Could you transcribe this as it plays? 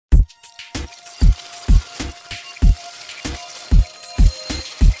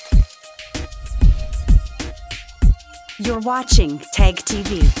You're watching Tag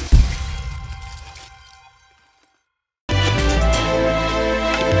TV.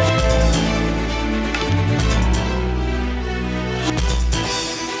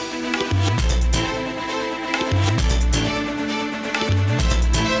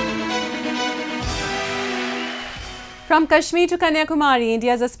 From Kashmir to Kanyakumari,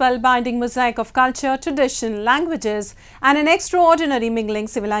 India is a spellbinding mosaic of culture, tradition, languages and an extraordinary mingling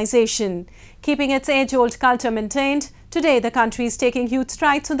civilization. Keeping its age-old culture maintained, today the country is taking huge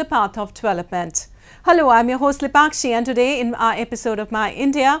strides on the path of development. Hello, I'm your host Lipakshi, and today in our episode of My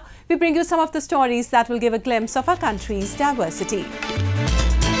India, we bring you some of the stories that will give a glimpse of our country's diversity.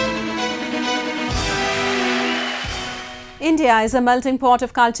 India is a melting pot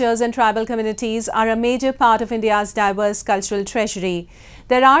of cultures, and tribal communities are a major part of India's diverse cultural treasury.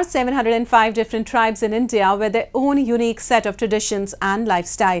 There are 705 different tribes in India with their own unique set of traditions and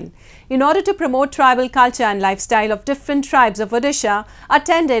lifestyle. In order to promote tribal culture and lifestyle of different tribes of Odisha, a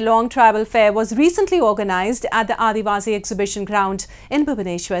 10-day-long tribal fair was recently organized at the Adivasi exhibition ground in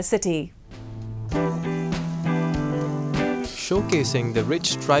Bhubaneswar city. Showcasing the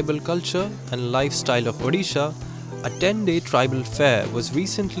rich tribal culture and lifestyle of Odisha, a 10-day tribal fair was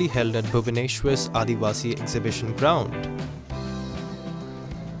recently held at Bhubaneswar's Adivasi exhibition ground.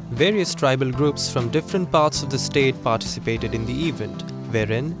 Various tribal groups from different parts of the state participated in the event,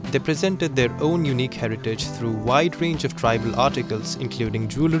 wherein they presented their own unique heritage through a wide range of tribal articles including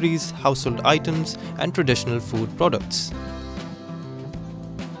jewelries, household items and traditional food products.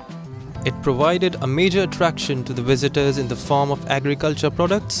 It provided a major attraction to the visitors in the form of agriculture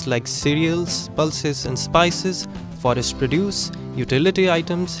products like cereals, pulses and spices, forest produce, utility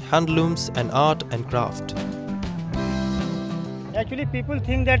items, handlooms and art and craft. Actually, people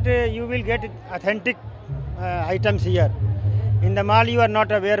think that you will get authentic items here. In the mall, you are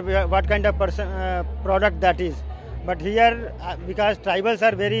not aware what kind of product that is. But here, because tribals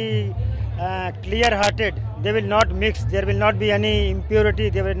are very clear-hearted, they will not mix, there will not be any impurity,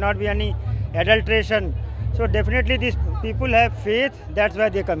 there will not be any adulteration. So definitely these people have faith, that's why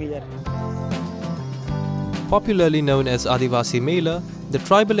they come here. Popularly known as Adivasi Mela, the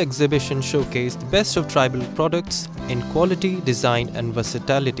tribal exhibition showcased the best of tribal products in quality, design and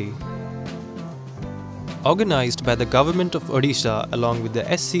versatility. Organized by the Government of Odisha along with the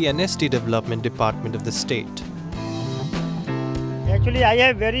SC and ST Development Department of the state. Actually, I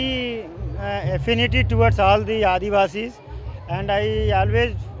have very affinity towards all the Adivasis, and I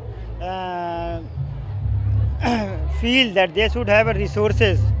always feel that they should have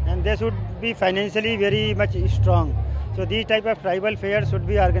resources and they should be financially very much strong. So these type of tribal fairs should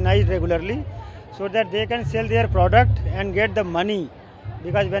be organized regularly so that they can sell their product and get the money.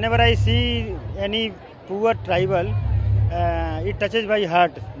 Because whenever I see any poor tribal, it touches my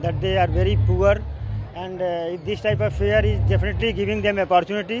heart that they are very poor, and if this type of fair is definitely giving them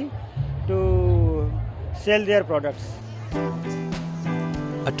opportunity to sell their products.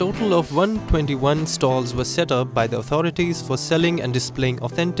 A total of 121 stalls were set up by the authorities for selling and displaying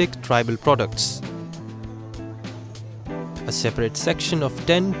authentic tribal products. A separate section of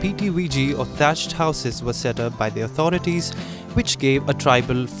 10 PTVG or thatched houses was set up by the authorities, which gave a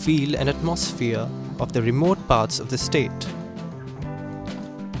tribal feel and atmosphere of the remote parts of the state.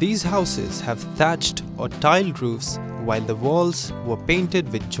 These houses have thatched or tiled roofs while the walls were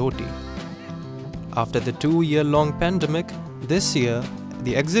painted with jyoti. After the 2-year-long pandemic, this year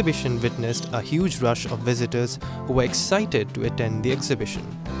the exhibition witnessed a huge rush of visitors who were excited to attend the exhibition.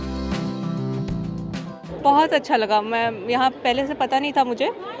 बहुत अच्छा लगा. मैं यहाँ पहले से पता नहीं था मुझे,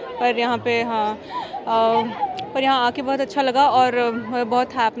 पर यहाँ पे पर यहाँ आके बहुत अच्छा लगा और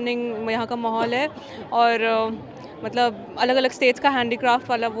बहुत हैपनिंग यहाँ का माहौल है. और मतलब अलग अलग स्टेट्स का हैंडीक्राफ्ट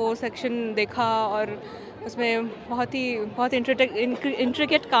वाला वो सेक्शन देखा और उसमें बहुत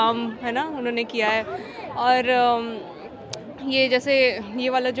इंट्रिकेट काम है ना उन्होंने किया है. और ये जैसे ये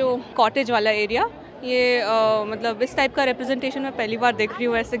वाला जो कॉटेज वाला एरिया, ये मतलब इस टाइप का रिप्रेजेंटेशन मैं पहली बार देख रही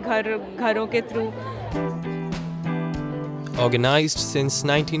हूँ ऐसे घरों के through. Organized since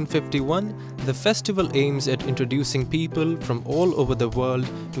 1951, the festival aims at introducing people from all over the world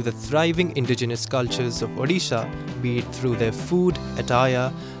to the thriving indigenous cultures of Odisha, be it through their food,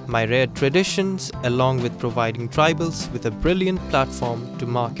 attire, myriad traditions, along with providing tribals with a brilliant platform to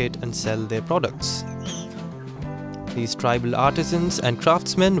market and sell their products. These tribal artisans and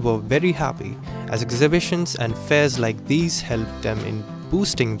craftsmen were very happy as exhibitions and fairs like these helped them in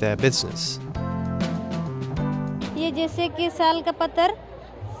boosting their business. ये जैसे कि साल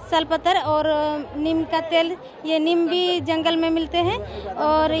पत्तर और नीम का तेल, ये नीम भी जंगल में मिलते हैं.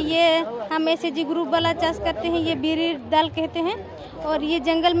 और ये हम ऐसे जिगरू वाला चाष करते हैं, ये बीरी दाल कहते हैं. और ये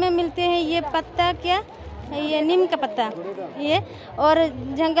जंगल में मिलते हैं. ये पत्ता क्या ये नीम का पत्ता ये, और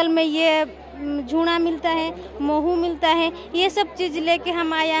जंगल में ये झूना मिलता है, मोहू मिलता है, ये सब चीज़ लेके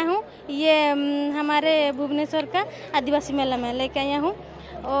हम आया हूँ। ये हमारे भुवनेश्वर का आदिवासी मेला में लेके आया हूँ।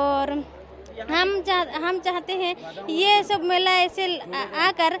 और हम चाहते हैं ये सब मेला ऐसे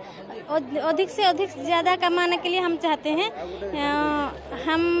आकर अधिक से अधिक ज़्यादा कमाने के लिए हम चाहते हैं।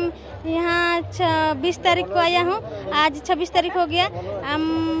 हम यहाँ 20 तारीख को आया हूँ, आज 26 तारीख हो गया।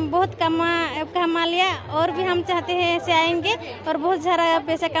 हम बहुत कमा लिया, और भी हम चाहते हैं ऐसे आएंगे और बहुत सारा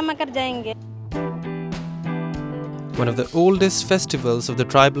पैसा कमा कर जाएंगे। One of the oldest festivals of the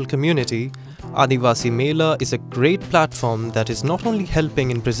tribal community, Adivasi Mela is a great platform that is not only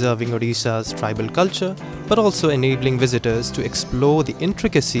helping in preserving Odisha's tribal culture, but also enabling visitors to explore the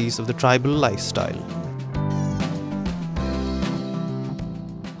intricacies of the tribal lifestyle.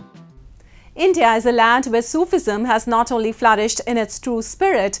 India is a land where Sufism has not only flourished in its true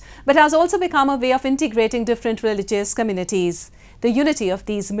spirit, but has also become a way of integrating different religious communities. The unity of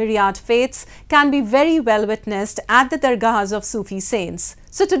these myriad faiths can be very well witnessed at the dargahs of Sufi saints.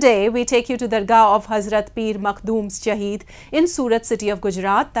 So today we take you to Dargah of Hazrat Pir Makhdoom Shaheed in Surat city of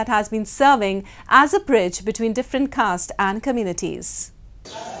Gujarat that has been serving as a bridge between different caste and communities.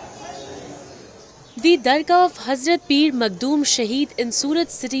 The Dargah of Hazrat Pir Makhdoom Shaheed in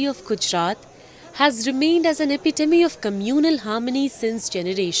Surat city of Gujarat has remained as an epitome of communal harmony since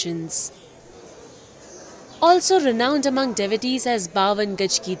generations. Also renowned among devotees as Bawan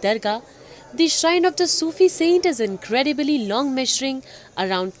Gaj Ki Dargah, the shrine of the Sufi saint is incredibly long, measuring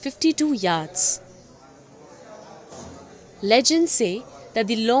around 52 yards. Legends say that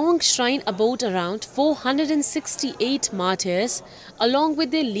the long shrine abode around 468 martyrs along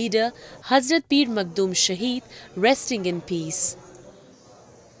with their leader Hazrat Pir Makhdoom Shaheed resting in peace.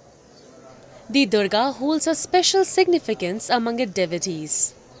 The Dargah holds a special significance among its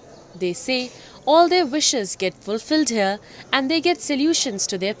devotees. They say all their wishes get fulfilled here and they get solutions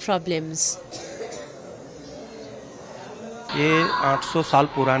to their problems. ये 800 साल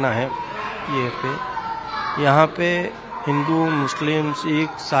पुराना है। यहाँ पे हिंदू, मुस्लिम, सिख,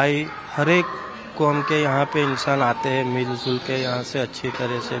 ईसाई हर एक कौम के यहाँ पे इंसान आते हैं, मिलजुल के यहाँ से अच्छी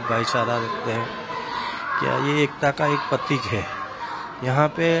तरह से भाईचारा रखते हैं। क्या ये एकता का एक प्रतीक है। यहाँ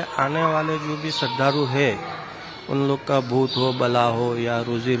पे आने वाले जो भी श्रद्धालु है, उन लोग का भूत हो, बला हो या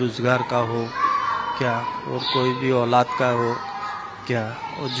रोजी रोजगार का हो क्या, और कोई भी औलाद का हो क्या,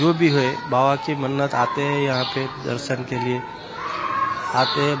 और जो भी है बाबा की मन्नत आते हैं, यहाँ पे दर्शन के लिए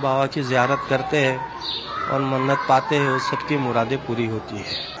आते हैं, बाबा की ज़ियारत करते हैं और मन्नत पाते हैं, उस सबकी मुरादें पूरी होती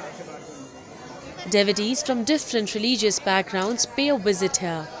है। Devotees from different religious backgrounds pay a visit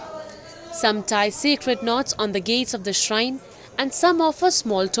here. Some tie sacred knots on the gates of the shrine and some offer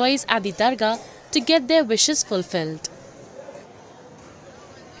small toys at the dargah to get their wishes fulfilled.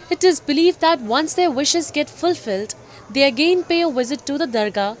 It is believed that once their wishes get fulfilled, they again pay a visit to the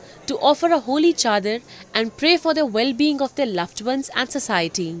dargah to offer a holy chadar and pray for the well-being of their loved ones and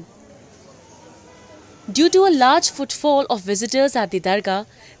society. Due to a large footfall of visitors at the dargah,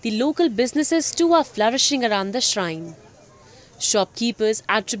 the local businesses too are flourishing around the shrine. Shopkeepers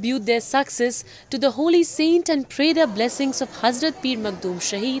attribute their success to the holy saint and pray the blessings of Hazrat Pir Makhdoom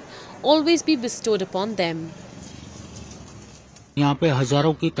Shaheed always be bestowed upon them. यहाँ पे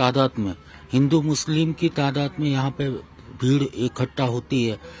हजारों की तादाद में, हिंदू मुस्लिम की तादाद में यहाँ पे भीड़ इकट्ठा होती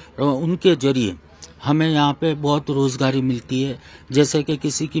है और उनके जरिए हमें यहाँ पे बहुत रोजगारी मिलती है। जैसे कि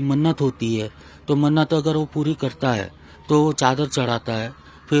किसी की मन्नत होती है तो मन्नत अगर वो पूरी करता है तो वो चादर चढ़ाता है।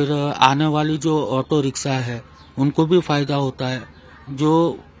 फिर आने वाली जो ऑटो रिक्शा है उनको भी फायदा होता है।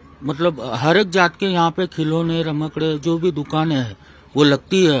 जो मतलब हर एक जात के यहाँ पे खिलौने, रमकड़े जो भी दुकानें हैं वो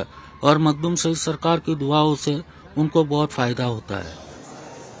लगती है और मखदूम शहीद सरकार की दुआओं से उनको बहुत फायदा होता है।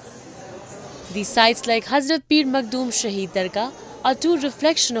 These sites like Hazrat Pir Makhdoom Shaheed Dargah are true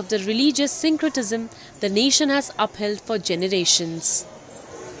reflection of the religious syncretism the nation has upheld for generations.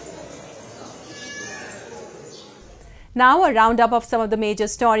 Now a roundup of some of the major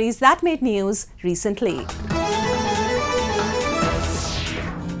stories that made news recently.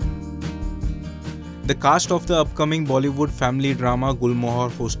 The cast of the upcoming Bollywood family drama Gulmohar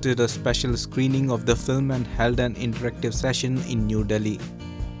hosted a special screening of the film and held an interactive session in New Delhi.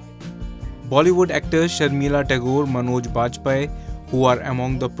 Bollywood actors Sharmila Tagore, Manoj Bajpayee, who are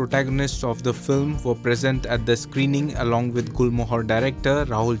among the protagonists of the film, were present at the screening along with Gulmohar director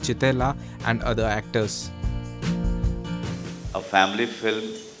Rahul Chitela and other actors. A family film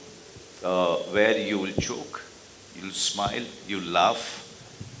where you will joke, you'll smile, you'll laugh,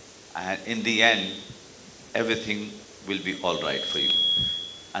 and in the end, everything will be all right for you.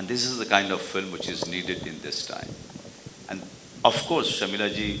 And this is the kind of film which is needed in this time. And of course,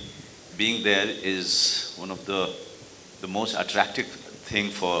 Shamila ji being there is one of the most attractive thing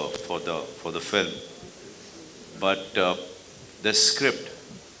for the film. But the script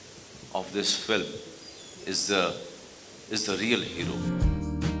of this film is the real hero.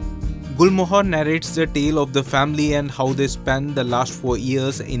 Gulmohar narrates the tale of the family and how they spent the last 4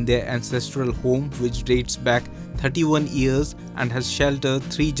 years in their ancestral home, which dates back 31 years and has sheltered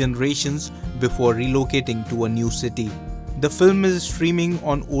 3 generations before relocating to a new city. The film is streaming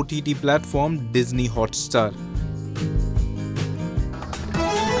on OTT platform Disney Hotstar.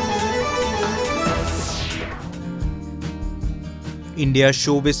 India's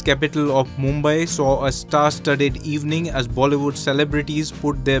showbiz capital of Mumbai saw a star-studded evening as Bollywood celebrities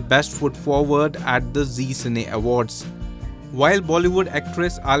put their best foot forward at the Zee Cine Awards. While Bollywood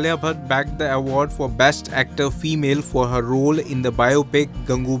actress Alia Bhatt bagged the award for Best Actor Female for her role in the biopic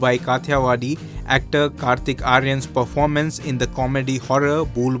Gangubai Kathiawadi, actor Kartik Aaryan's performance in the comedy horror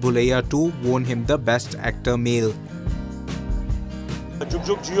Bhool Bhulaiya 2 won him the Best Actor Male. जुग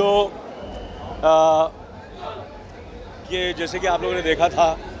जुग जियो ये जैसे कि आप लोगों ने देखा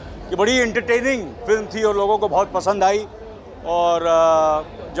था कि बड़ी एंटरटेनिंग फिल्म थी और लोगों को बहुत पसंद आई और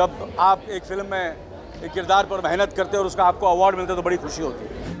जब आप एक फिल्म में एक किरदार पर मेहनत करते और उसका आपको अवार्ड मिलता है तो बड़ी खुशी होती है.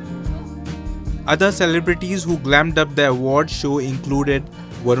 Other celebrities who glammed up the award show included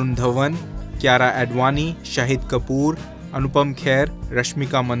Varun Dhawan, Kiara Advani, Shahid Kapoor, Anupam Kher,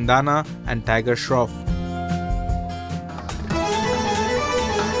 Rashmika Mandanna and Tiger Shroff.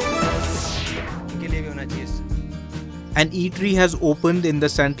 An eatery has opened in the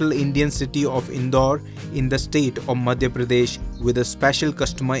central Indian city of Indore in the state of Madhya Pradesh with a special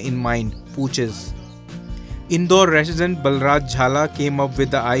customer in mind, Pooches. Indore resident Balraj Jhala came up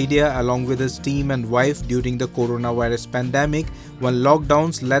with the idea along with his team and wife during the coronavirus pandemic when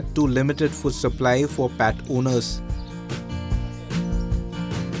lockdowns led to limited food supply for pet owners.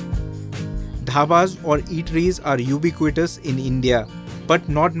 Dhabas or eateries are ubiquitous in India, but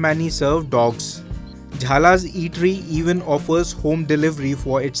not many serve dogs. Jhala's eatery even offers home delivery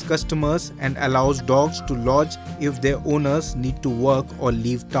for its customers and allows dogs to lodge if their owners need to work or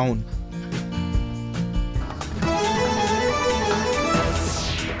leave town.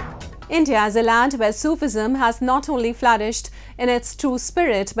 India is a land where Sufism has not only flourished in its true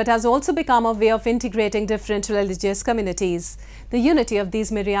spirit but has also become a way of integrating different religious communities. The unity of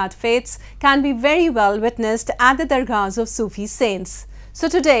these myriad faiths can be very well witnessed at the dargahs of Sufi saints. So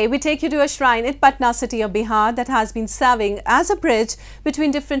today we take you to a shrine in Patna city of Bihar that has been serving as a bridge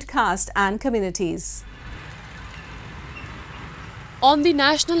between different castes and communities. On the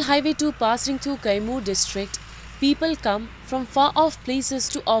National Highway 2 passing through Kaimur district, people come from far-off places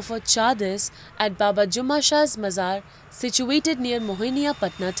to offer chadars at Baba Jumma Shah's Mazar situated near Mohiniya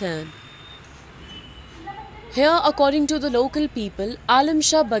Patna turn. Here, according to the local people, Alam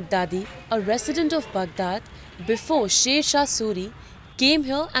Shah Baghdadi, a resident of Baghdad before Sher Shah Suri, came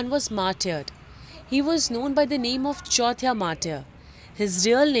here and was martyred. He was known by the name of Chautha Martyr. His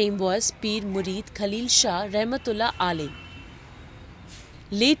real name was Pir Murid Khalil Shah Rahmatullah Ali.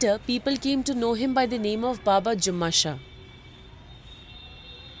 Later, people came to know him by the name of Baba Jumma Shah.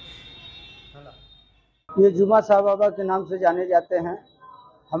 ये जुम्मा शाह बाबा के नाम से जाने जाते हैं.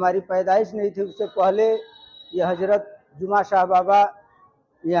 हमारी पैदाइश नहीं थी उससे पहले ये हजरत जुम्मा शाह बाबा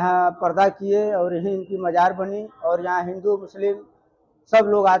यहाँ पर्दा किए और यहीं इनकी मज़ार बनी और यहाँ हिंदू मुस्लिम सब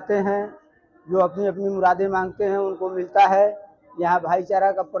लोग आते हैं जो अपनी अपनी मुरादें मांगते हैं उनको मिलता है. यहाँ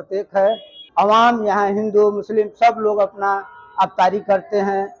भाईचारा का प्रतीक है. अवाम यहाँ हिंदू मुस्लिम सब लोग अपना अफ्तारी करते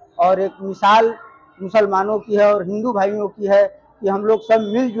हैं और एक मिसाल मुसलमानों की है और हिंदू भाइयों की है कि हम लोग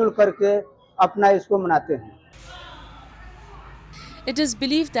सब मिलजुल करके अपना इसको मनाते हैं. It is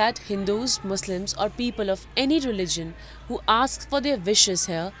believed that Hindus, Muslims or people of any religion who ask for their wishes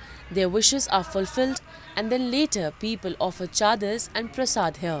here, their wishes are fulfilled and then later people offer chadars and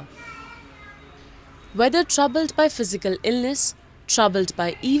prasad here. Whether troubled by physical illness, troubled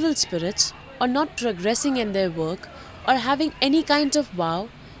by evil spirits or not progressing in their work or having any kind of vow,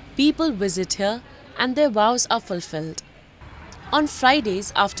 people visit here and their vows are fulfilled. On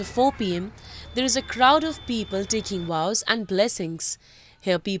Fridays after 4 p.m, there is a crowd of people taking vows and blessings.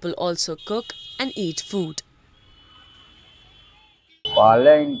 Here people also cook and eat food.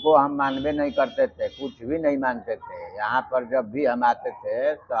 पहले इनको हम मानवे नहीं करते थे, कुछ भी नहीं मानते थे. यहाँ पर जब भी हम आते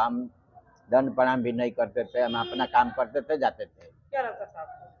थे तो हम दंड प्रणाम भी नहीं करते थे. हम अपना काम करते थे, जाते थे. क्या लगता था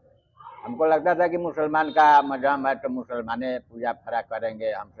आपको? हमको लगता था कि मुसलमान का मजहब है तो मुसलमाने पूजा फरा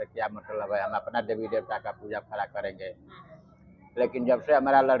करेंगे, हमसे क्या मतलब है, हम अपना देवी देवता का पूजा फरा करेंगे. लेकिन जब से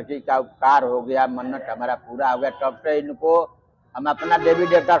हमारा लड़की का उपकार हो गया, मन्नत हमारा पूरा हो गया, तब से इनको हम अपना देवी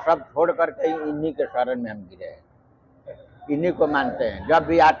देवता सब छोड़ करके इन्हीं के शरण में हम गिरे हैं. इन्हीं को मानते हैं। जब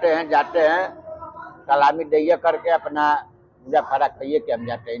भी आते हैं जाते हैं, सलामी दइए करके अपना पूजा फरा खाइए कि हम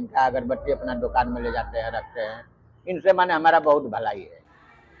जाते हैं। इनका अगरबत्ती अपना दुकान में ले जाते हैं, रखते हैं। इनसे माने हमारा बहुत भलाई है।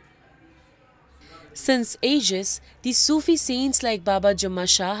 Since ages, the Sufi saints like Baba Jumma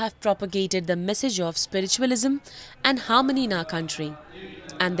Shah have propagated the message of spiritualism and harmony in our country,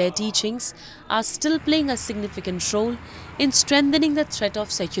 and their teachings are still playing a significant role in strengthening the threat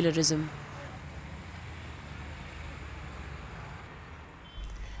of secularism.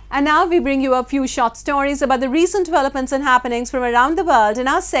 And now we bring you a few short stories about the recent developments and happenings from around the world in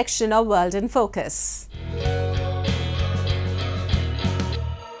our section of World in Focus.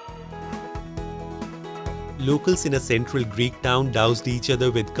 Locals in a central Greek town doused each other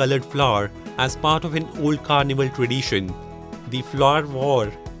with colored flour as part of an old carnival tradition. The flour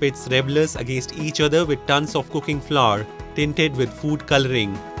war pits revelers against each other with tons of cooking flour tinted with food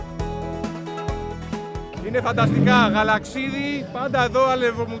coloring. Είναι φανταστικά, γαλαξίδι, πάντα εδώ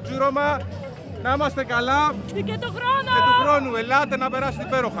αλευομουτζούρωμα, να είμαστε καλά και του χρόνου, ελάτε να περάσετε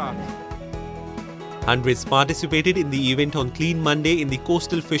υπέροχα. Hundreds participated in the event on Clean Monday in the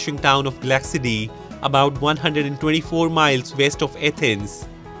coastal fishing town of Glaxidi, about 124 miles west of Athens.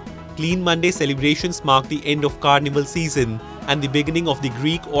 Clean Monday celebrations mark the end of carnival season and the beginning of the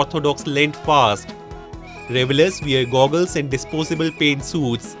Greek Orthodox Lent fast. Revelers wear goggles and disposable paint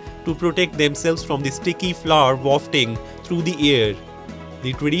suits to protect themselves from the sticky flour wafting through the air.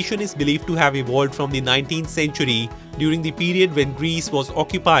 The tradition is believed to have evolved from the 19th century during the period when Greece was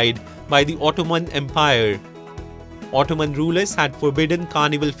occupied by the Ottoman Empire. Ottoman rulers had forbidden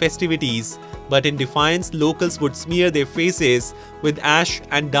carnival festivities, but in defiance, locals would smear their faces with ash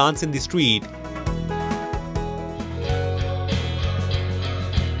and dance in the street.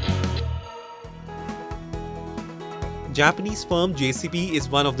 Japanese firm JCB is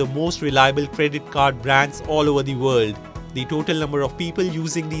one of the most reliable credit card brands all over the world. The total number of people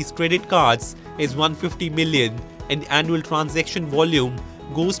using these credit cards is 150 million and annual transaction volume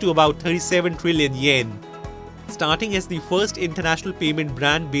goes to about 37 trillion yen. Starting as the first international payment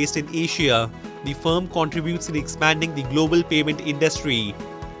brand based in Asia, the firm contributes in expanding the global payment industry.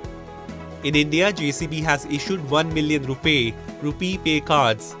 In India, JCB has issued 1 million rupee pay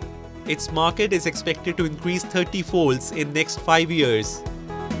cards. Its market is expected to increase 30 folds in next 5 years.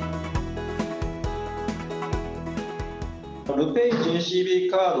 ルペイ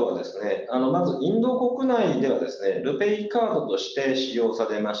JCB カードはですね、まずインド国内ではですね、ルペイカードとして使用さ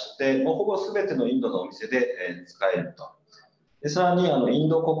れまして、もうほぼ全てのインドのお店で使えると。でさらにイン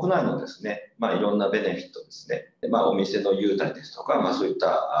ド国内のですね、いろんなベネフィットですね、お店の優待ですとか、そういっ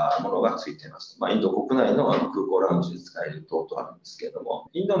たものがついています。インド国内の空港ラウンジで使える等々あるんですけれども、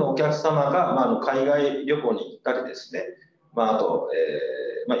インドのお客様が海外旅行に行ったりですね、あと、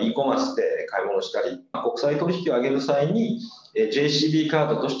e コマースで買い物したり、国際取引を上げる際に JCB カ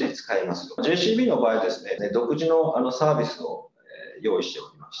ードとして使えます。JCB の場合ですね、独自のサービスを用意してお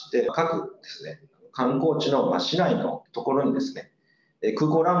りまして、各ですね、観光地の市内のところにですね、空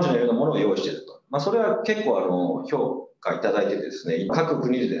港ラウンジのようなものを用意していると。それは結構評価いただいてですね、各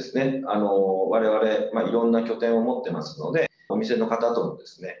国でですね、我々、いろんな拠点を持ってますので、お店の方ともで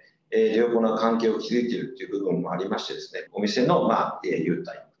すね、良好な関係を築いているという部分もありましてですね、お店の優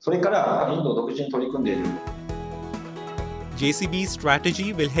待、それからインド独自に取り組んでいる。JCB's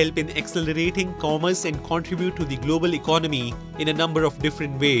strategy will help in accelerating commerce and contribute to the global economy in a number of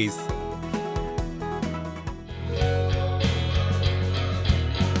different ways.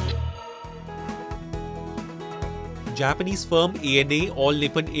 Japanese firm ANA All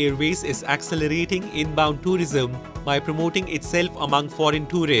Nippon Airways is accelerating inbound tourism by promoting itself among foreign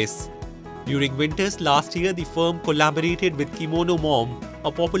tourists. During winters last year, the firm collaborated with Kimono Mom,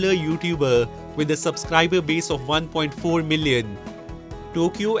 a popular YouTuber with a subscriber base of 1.4 million.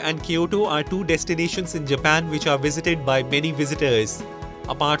 Tokyo and Kyoto are two destinations in Japan which are visited by many visitors.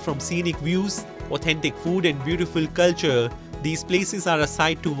 Apart from scenic views, authentic food and beautiful culture, these places are a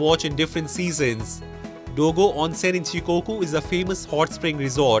sight to watch in different seasons. Dogo Onsen in Shikoku is a famous hot spring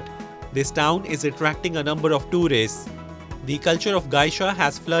resort. This town is attracting a number of tourists. The culture of geisha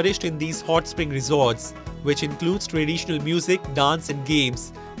has flourished in these hot spring resorts, which includes traditional music, dance and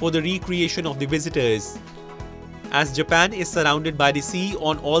games for the recreation of the visitors. As Japan is surrounded by the sea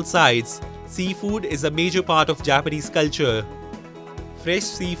on all sides, seafood is a major part of Japanese culture. Fresh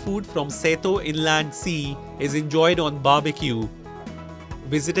seafood from Seto Inland Sea is enjoyed on barbecue.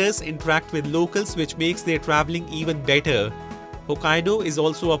 Visitors interact with locals, which makes their traveling even better. Hokkaido is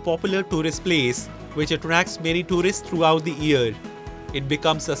also a popular tourist place which attracts many tourists throughout the year. It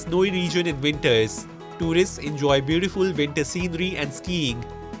becomes a snowy region in winters. Tourists enjoy beautiful winter scenery and skiing.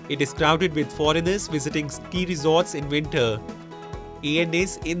 It is crowded with foreigners visiting ski resorts in winter.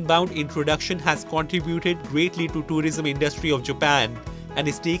 ANA's inbound introduction has contributed greatly to tourism industry of Japan and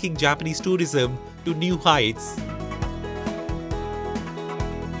is taking Japanese tourism to new heights.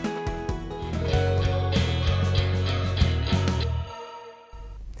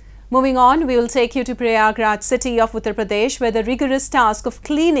 Moving on, we will take you to Prayagraj city of Uttar Pradesh, where the rigorous task of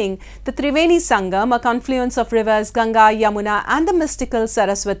cleaning the Triveni Sangam, a confluence of rivers Ganga, Yamuna and the mystical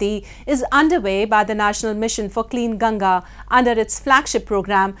Saraswati, is underway by the National Mission for Clean Ganga under its flagship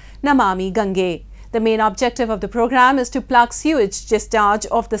program Namami Gange. The main objective of the program is to plug sewage discharge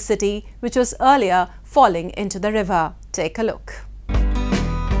of the city, which was earlier falling into the river. Take a look.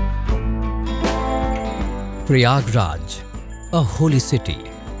 Prayagraj, a holy city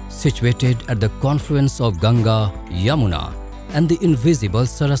situated at the confluence of Ganga, Yamuna and the invisible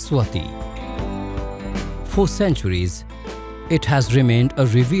Saraswati. For centuries, it has remained a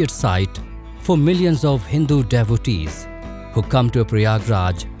revered site for millions of Hindu devotees who come to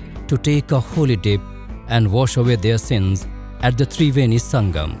Prayagraj to take a holy dip and wash away their sins at the Triveni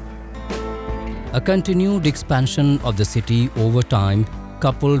Sangam. A continued expansion of the city over time,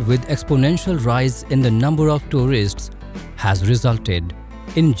 coupled with exponential rise in the number of tourists, has resulted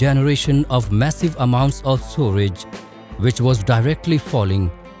in generation of massive amounts of sewage which was directly falling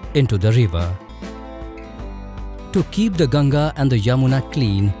into the river. To keep the Ganga and the Yamuna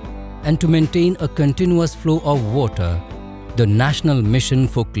clean and to maintain a continuous flow of water, the National Mission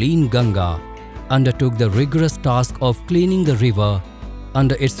for Clean Ganga undertook the rigorous task of cleaning the river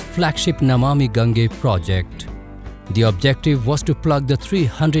under its flagship Namami Gange project. The objective was to plug the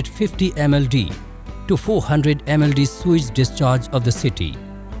 350 MLD to 400 MLD sewage discharge of the city,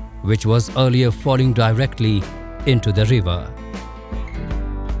 which was earlier falling directly into the river.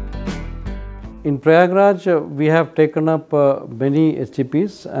 In Prayagraj, we have taken up many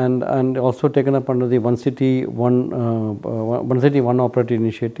STPs and also taken up under the One City One Operator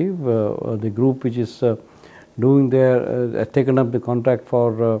initiative. The group which is doing there has taken up the contract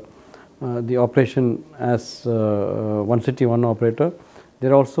for the operation as One City One Operator. They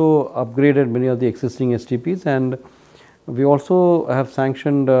also upgraded many of the existing STPs, and we also have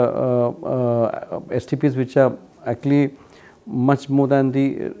sanctioned STPs which are actually much more than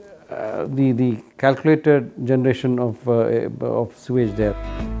the calculated generation of sewage there.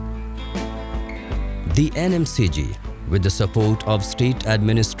 The NMCG, with the support of state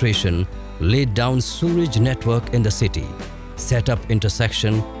administration, laid down sewage network in the city, set up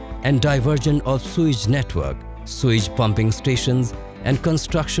intersection and diversion of sewage network, sewage pumping stations and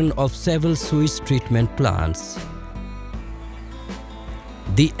construction of several sewage treatment plants.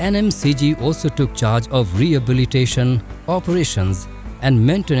 The NMCG also took charge of rehabilitation, operations and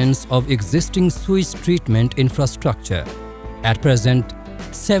maintenance of existing sewage treatment infrastructure. At present,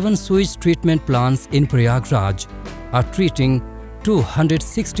 7 sewage treatment plants in Prayagraj are treating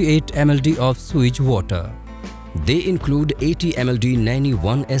 268 MLD of sewage water. They include 80 MLD Naini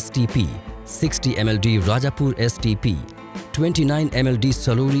 1 STP, 60 MLD Rajapur STP, 29 MLD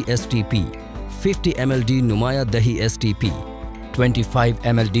Salori STP, 50 MLD Numaya Dahi STP, 25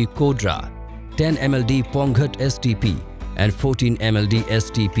 MLD Kodra, 10 MLD Ponghat STP and 14 MLD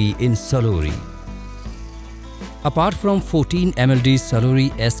STP in Salori. Apart from 14 MLD Salori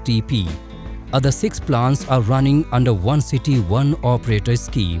STP, other 6 plants are running under One City One Operator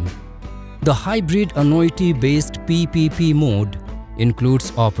scheme. The hybrid annuity-based PPP mode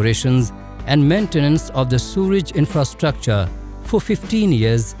includes operations and maintenance of the sewage infrastructure for 15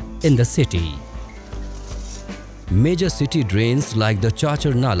 years in the city. Major city drains like the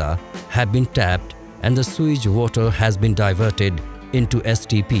Chachar Nala have been tapped and the sewage water has been diverted into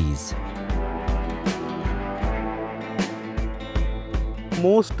STPs.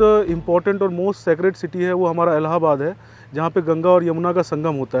 Most important और most secret city है वो हमारा इलाहाबाद है, जहाँ पे गंगा और यमुना का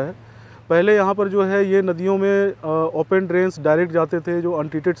संगम होता है। पहले यहाँ पर जो है ये नदियों में ओपन ड्रेन्स डायरेक्ट जाते थे, जो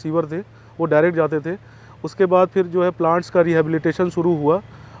अनट्रीटेड सीवर थे वो डायरेक्ट जाते थे। उसके बाद फिर जो है प्लांट्स का रिहेबिलिटेशन शुरू हुआ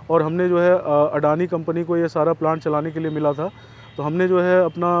और हमने जो है अडानी कंपनी को ये सारा प्लांट चलाने के लिए मिला था, तो हमने जो है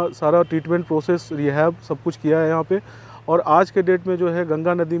अपना सारा ट्रीटमेंट प्रोसेस रिहैब सब कुछ किया है यहाँ पे। और आज के डेट में जो है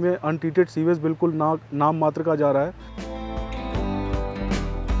गंगा नदी में अनट्रीटेड सीवेज बिल्कुल नाम मात्र का जा रहा है।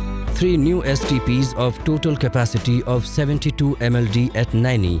 3 new STPs of total capacity of 72 MLD at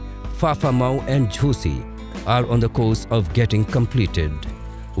Naini, Fafamau and Jhusi are on the course of getting completed.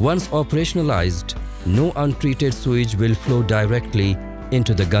 Once operationalized, no untreated sewage will flow directly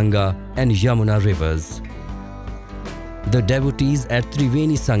into the Ganga and Yamuna rivers. The devotees at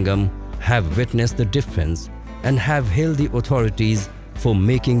Triveni Sangam have witnessed the difference and have hailed the authorities for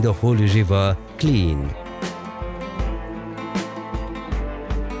making the holy river clean.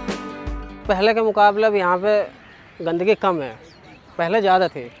 पहले के मुकाबले अब यहाँ पे गंदगी कम है, पहले ज़्यादा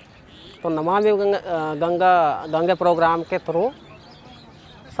थी। तो नमामि गंगा प्रोग्राम के थ्रू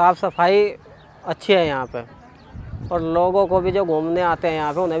साफ़ सफाई अच्छी है यहाँ पे, और लोगों को भी जो घूमने आते हैं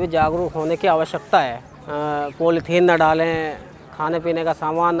यहाँ पे उन्हें भी जागरूक होने की आवश्यकता है। पॉलीथीन न डालें, खाने पीने का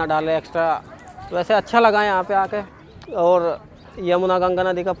सामान न डालें एक्स्ट्रा। वैसे अच्छा लगा यहाँ पे आके, और यमुना गंगा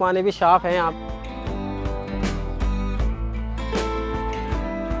नदी का पानी भी साफ़ है यहाँ पे।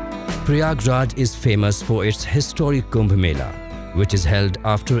 Prayagraj is famous for its historic Kumbh Mela, which is held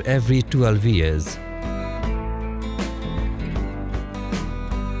after every 12 years.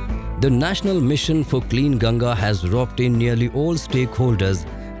 The National Mission for Clean Ganga has roped in nearly all stakeholders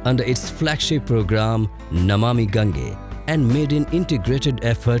under its flagship program Namami Gange and made an integrated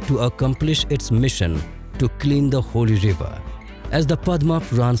effort to accomplish its mission to clean the holy river. As the Padma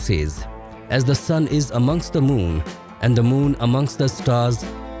Puran says, as the sun is amongst the moon and the moon amongst the stars,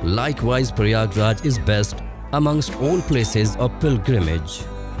 likewise Prayagraj is best amongst all places of pilgrimage.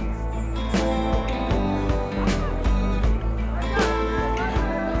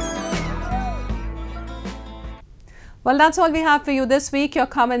 Well, that's all we have for you this week. Your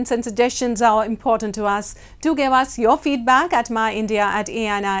comments and suggestions are important to us. Do give us your feedback at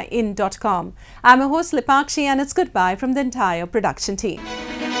myindia@anin.com. I'm your host Lipakshi, and it's goodbye from the entire production team.